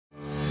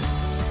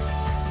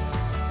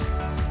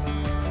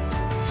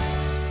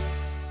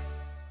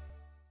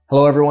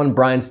Hello everyone,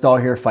 Brian Stahl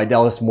here,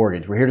 Fidelis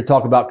Mortgage. We're here to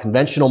talk about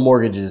conventional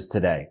mortgages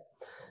today.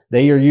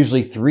 They are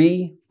usually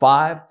 3,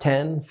 5,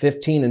 10,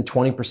 15, and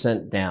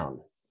 20%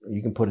 down.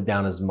 You can put it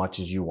down as much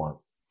as you want.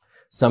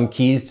 Some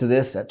keys to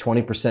this: at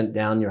 20%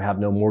 down, you'll have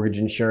no mortgage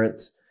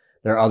insurance.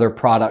 There are other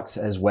products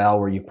as well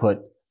where you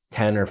put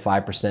 10 or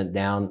 5%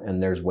 down,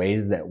 and there's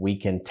ways that we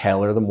can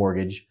tailor the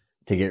mortgage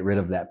to get rid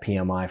of that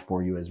PMI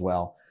for you as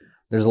well.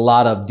 There's a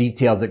lot of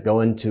details that go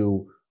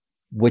into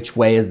which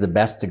way is the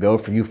best to go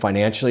for you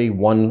financially.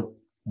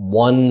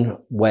 One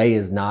way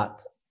is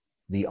not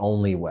the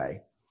only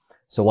way.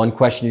 So one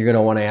question you're going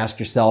to want to ask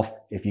yourself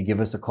if you give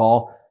us a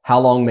call: how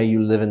long may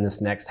you live in this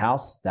next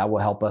house? That will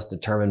help us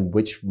determine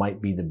which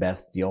might be the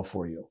best deal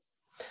for you.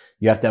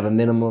 You have to have a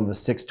minimum of a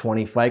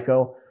 620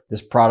 FICO.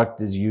 This product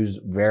is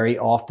used very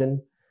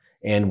often,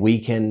 and we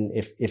can,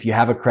 if you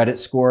have a credit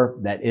score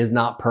that is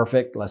not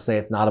perfect, let's say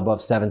it's not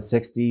above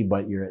 760,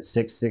 but you're at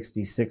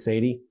 660,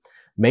 680,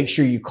 make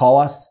sure you call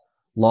us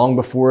long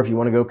before. If you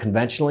want to go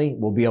conventionally,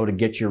 we'll be able to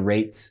get your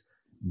rates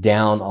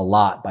down a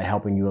lot by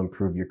helping you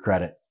improve your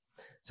credit.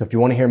 So if you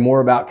want to hear more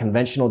about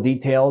conventional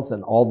details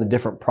and all the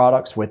different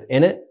products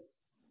within it,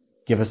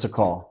 give us a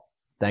call.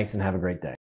 Thanks and have a great day.